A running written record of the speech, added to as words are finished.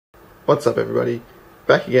What's up everybody?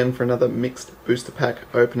 Back again for another mixed booster pack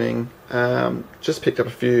opening. Just picked up a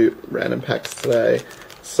few random packs today.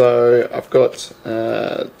 So I've got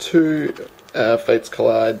two Fates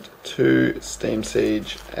Collide, two Steam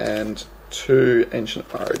Seige, and two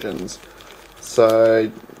Ancient Origins.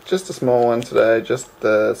 So just a small one today, just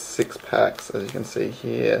the 6 packs as you can see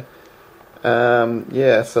here.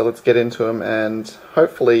 Yeah, so let's get into them and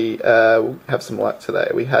hopefully we'll have some luck today.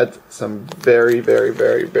 We had some very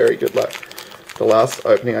good luck the last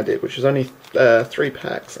opening I did, which was only 3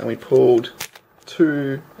 packs, and we pulled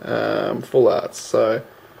 2 full arts, so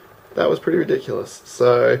that was pretty ridiculous.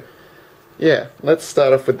 So yeah, let's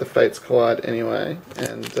start off with the Fates Collide anyway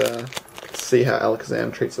and see how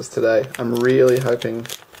Alakazam treats us today. I'm really hoping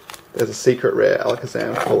there's a secret rare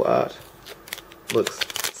Alakazam full art. Looks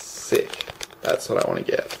sick. That's what I want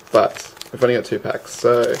to get, but we've only got 2 packs,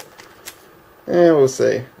 so yeah, we'll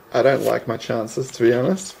see. I don't like my chances, to be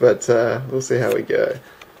honest, but we'll see how we go.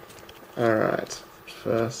 Alright,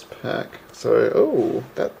 first pack. So, oh,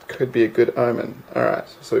 that could be a good omen.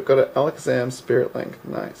 Alright, so we've got an Alakazam Spirit Link.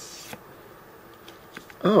 Nice.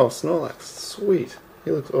 Oh, Snorlax. Sweet.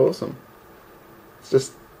 He looks awesome. It's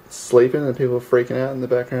just sleeping and people are freaking out in the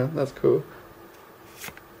background. That's cool.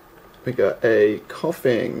 We got a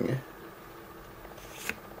Coughing.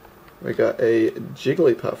 We got a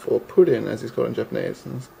Jigglypuff, or Puddin as he's called in Japanese,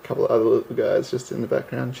 and there's a couple of other little guys just in the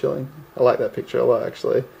background chilling. I like that picture a lot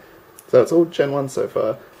actually. So it's all Gen 1 so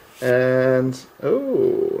far. And,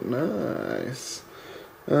 oh, nice.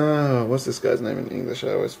 Oh, what's this guy's name in English?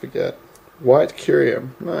 I always forget. White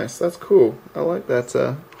Curium. Nice, that's cool. I like that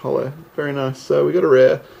holo. Very nice. So we got a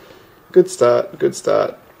rare. Good start, good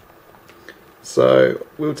start. So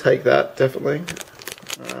we'll take that, definitely.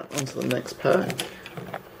 Alright, on to the next pack.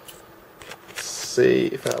 See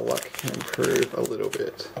if our luck can improve a little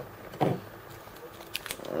bit.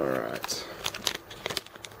 Alright.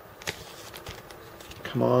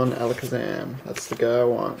 Come on, Alakazam. That's the guy I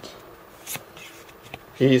want.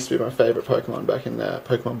 He used to be my favourite Pokemon back in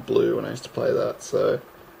Pokemon Blue when I used to play that, so...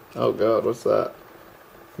 Oh god, what's that?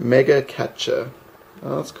 Mega Catcher.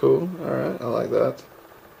 Oh, that's cool. Alright, I like that.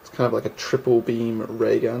 It's kind of like a triple beam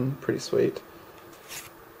ray gun. Pretty sweet.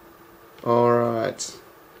 Alright.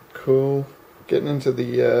 Cool. Getting into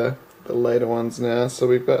the later ones now. So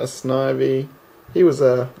we've got a Snivy. He was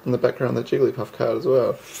in the background of the Jigglypuff card as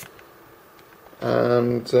well.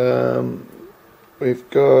 And we've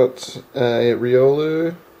got a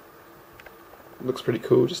Riolu. Looks pretty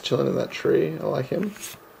cool, just chilling in that tree. I like him.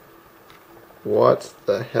 What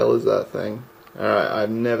the hell is that thing? Alright,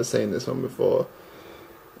 I've never seen this one before.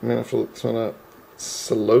 I'm gonna have to look this one up.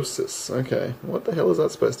 Solosis. Okay, what the hell is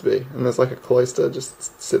that supposed to be? And there's like a cloister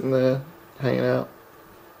just sitting there, hanging out.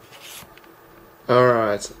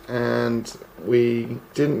 Alright, and we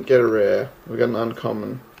didn't get a rare. We got an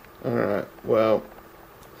uncommon. Alright, well,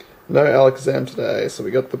 no Alakazam today, so we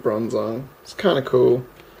got the Bronzong. It's kind of cool.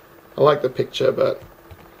 I like the picture, but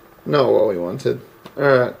not what we wanted.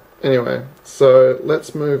 Alright, anyway, so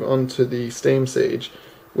let's move on to the Steam Seige,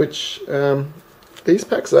 which these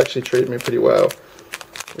packs have actually treated me pretty well.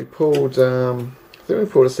 We pulled, I think we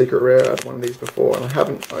pulled a secret rare out of one of these before, and I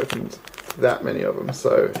haven't opened that many of them,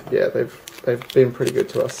 so yeah, they've been pretty good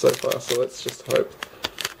to us so far, so let's just hope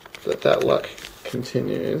that that luck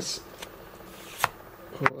continues.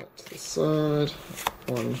 Pull that to the side,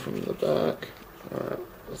 one from the back. Alright,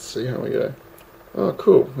 let's see how we go. Oh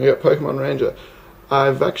cool, we got Pokemon Ranger.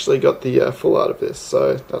 I've actually got the full art of this,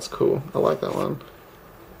 so that's cool. I like that one.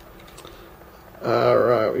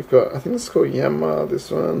 Alright, we've got, I think this is called Yanma, this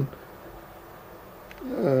one.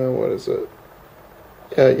 What is it?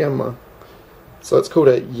 Yeah, Yanma. So it's called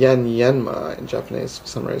a Yanma in Japanese for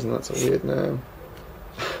some reason. That's a weird name.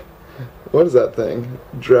 What is that thing?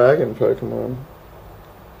 Dragon Pokemon.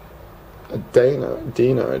 A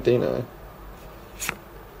Dino.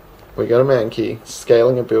 We got a Mankey,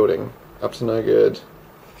 scaling a building. Up to no good.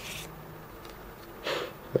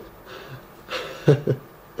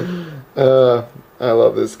 I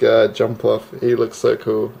love this guy, Jump Off. He looks so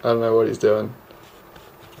cool. I don't know what he's doing.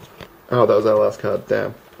 Oh, that was our last card.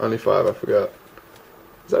 Damn. Only 5, I forgot.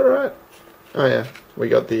 Is that right? Oh yeah. We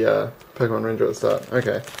got the Pokemon Ranger at the start.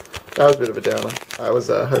 Okay. That was a bit of a downer. I was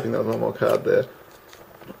hoping there was one more card there.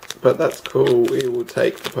 But that's cool. We will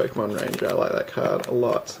take the Pokemon Ranger. I like that card a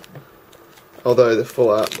lot. Although the full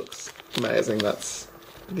art looks amazing. That's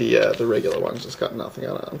the regular one's just got nothing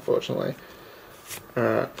on it, unfortunately.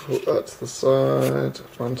 Alright, pull that to the side,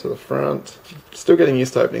 one to the front. Still getting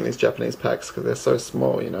used to opening these Japanese packs because they're so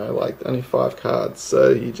small, you know, like only 5 cards, so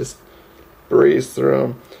you just breeze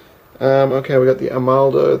through them. Okay, we got the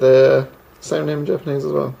Amaldo there. Same name in Japanese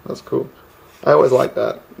as well. That's cool. I always like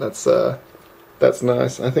that. That's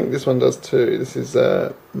nice. I think this one does too. This is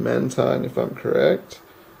Mantine, if I'm correct.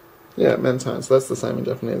 Yeah, Mantine. So that's the same in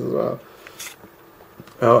Japanese as well.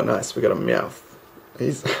 Oh, nice. We got a Meowth.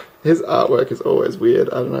 His artwork is always weird.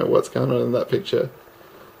 I don't know what's going on in that picture.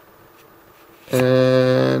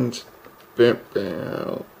 And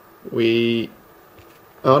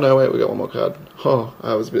oh no, wait, we got one more card. Oh,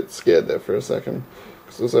 I was a bit scared there for a second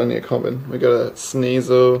because it was only a common. We got a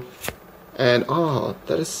Sneasel, and oh,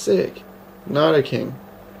 that is sick. Nidoking.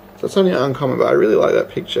 That's only uncommon, but I really like that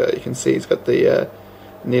picture. You can see he's got the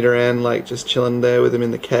Nidoran like just chilling there with him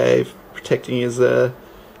in the cave, protecting his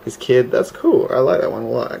kid. That's cool. I like that one a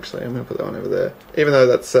lot, actually. I'm gonna put that one over there. Even though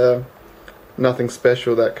that's nothing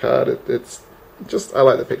special, that card. It's just, I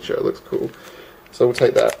like the picture. It looks cool. So we'll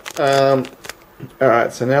take that.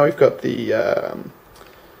 Alright, so now we've got the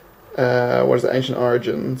what is it, Ancient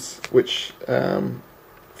Origins, which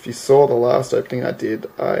if you saw the last opening I did,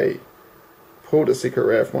 I pulled a secret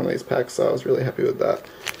rare from one of these packs, so I was really happy with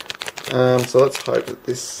that. So let's hope that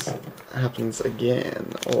this happens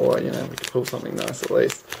again, or, you know, we can pull something nice at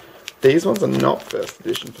least. These ones are not first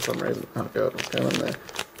edition for some reason. Oh god, what's going on there?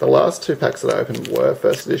 The last two packs that I opened were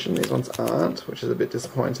first edition, these ones aren't, which is a bit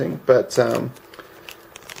disappointing, but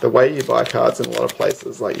the way you buy cards in a lot of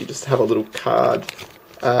places, like you just have a little card,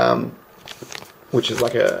 which is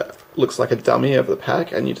like looks like a dummy of the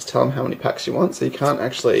pack, and you just tell them how many packs you want, so you can't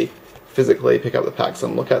actually physically pick up the packs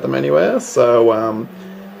and look at them anywhere, so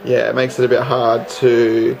yeah, it makes it a bit hard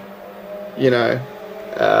to, you know,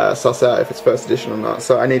 suss out if it's first edition or not,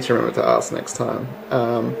 so I need to remember to ask next time.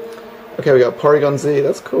 Okay, we got Porygon Z,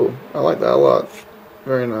 that's cool, I like that a lot,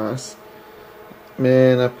 very nice.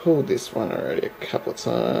 Man, I pulled this one already a couple of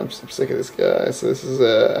times. I'm sick of this guy. So this is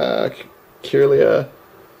a Kirlia.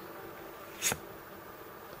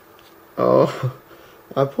 Oh,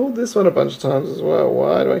 I pulled this one a bunch of times as well.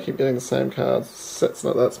 Why do I keep getting the same cards? Set's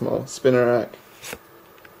not that small. Spinnerack.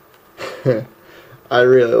 I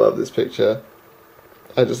really love this picture.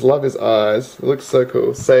 I just love his eyes. It looks so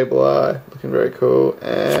cool. Sableye, looking very cool.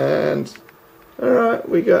 And alright,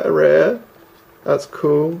 we got a rare. That's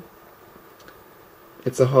cool.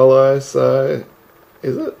 It's a hollow, so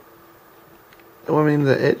is it? Well, I mean,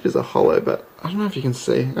 the edges are hollow, but I don't know if you can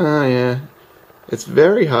see. Oh yeah, it's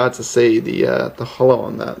very hard to see the hollow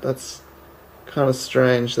on that. That's kind of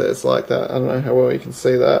strange that it's like that. I don't know how well you can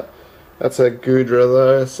see that. That's a Goodra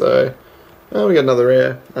though, so oh, we got another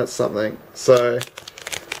rare. That's something. So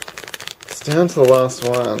it's down to the last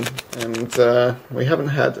one, and we haven't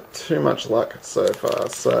had too much luck so far.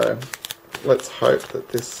 So let's hope that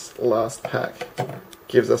this last pack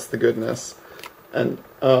gives us the goodness. And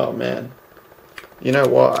oh man, you know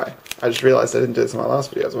why? I just realised I didn't do this in my last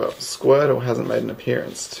video as well. Squirtle hasn't made an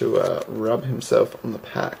appearance to rub himself on the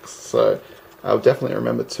packs, so I'll definitely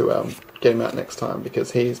remember to get him out next time,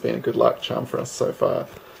 because he's been a good luck charm for us so far.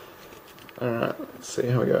 Alright, let's see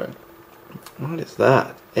how we go. What is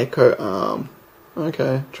that? Echo Arm.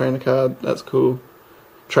 Okay, trainer card, that's cool.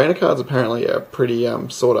 Trainer cards apparently are pretty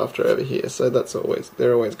sought after over here, so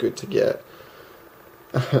they're always good to get.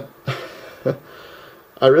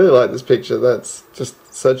 I really like this picture. That's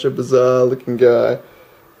just such a bizarre looking guy.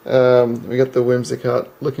 We got the Whimsicott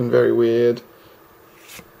looking very weird.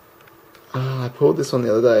 I pulled this one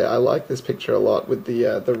the other day. I like this picture a lot with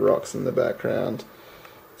the rocks in the background.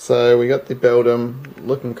 So we got the Beldum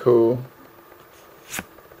looking cool.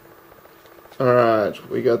 Alright,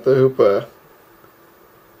 we got the Hooper.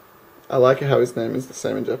 I like how his name is the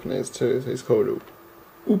same in Japanese too. So he's called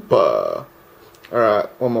Hooper. Alright,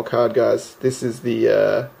 one more card, guys. This is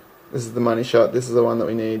the money shot. This is the one that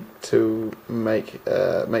we need to make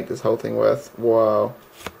this whole thing worthwhile.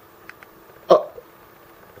 Oh,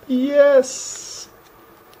 yes.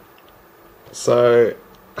 So,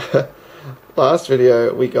 last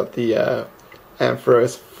video we got the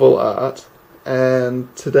Ampharos full art,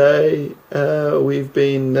 and today we've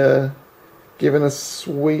been given a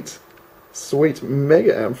sweet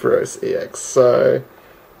Mega Ampharos EX. So,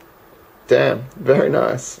 damn, very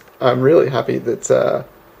nice. I'm really happy that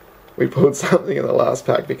we pulled something in the last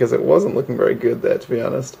pack, because it wasn't looking very good there, to be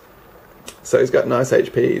honest. So he's got nice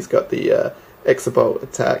HP, he's got the Exabolt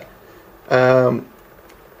attack.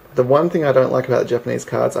 The one thing I don't like about the Japanese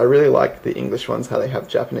cards, I really like the English ones, how they have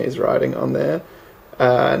Japanese writing on there.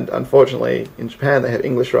 And unfortunately, in Japan they have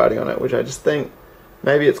English writing on it, which I just think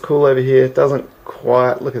maybe it's cool over here. It doesn't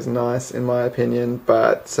quite look as nice, in my opinion,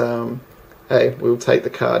 but hey, we'll take the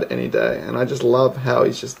card any day. And I just love how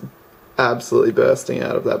he's just absolutely bursting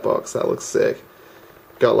out of that box. That looks sick.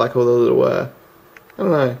 Got like all the little, I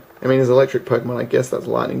don't know, I mean, as electric Pokemon, I guess that's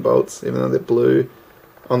lightning bolts, even though they're blue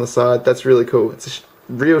on the side. That's really cool. It's a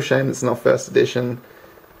real shame it's not first edition,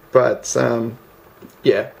 but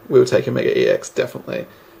yeah, we'll take a Mega EX, definitely.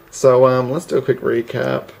 So let's do a quick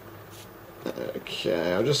recap.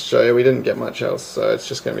 Okay, I'll just show you, we didn't get much else, so it's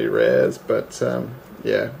just going to be rares, but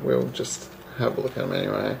yeah, we'll just have a look at them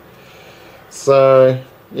anyway. So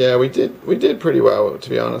yeah, we did pretty well, to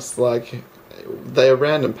be honest. Like, they are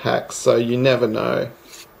random packs, so you never know,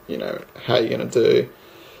 how you're going to do.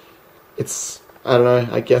 I don't know,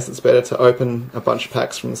 I guess it's better to open a bunch of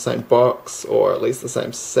packs from the same box, or at least the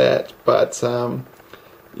same set, but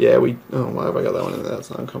yeah, oh, why have I got that one in there? That's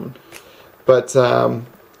not uncommon. But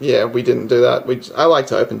yeah, we didn't do that. I like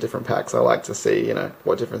to open different packs. I like to see,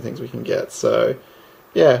 what different things we can get. So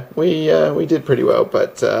yeah, we did pretty well,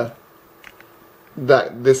 but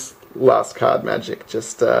this last card magic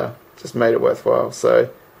just made it worthwhile. So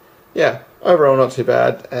yeah, overall not too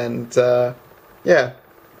bad, and yeah,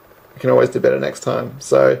 we can always do better next time.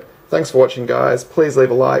 So thanks for watching, guys. Please leave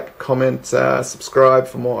a like, comment, subscribe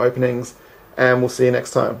for more openings, and we'll see you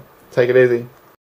next time. Take it easy.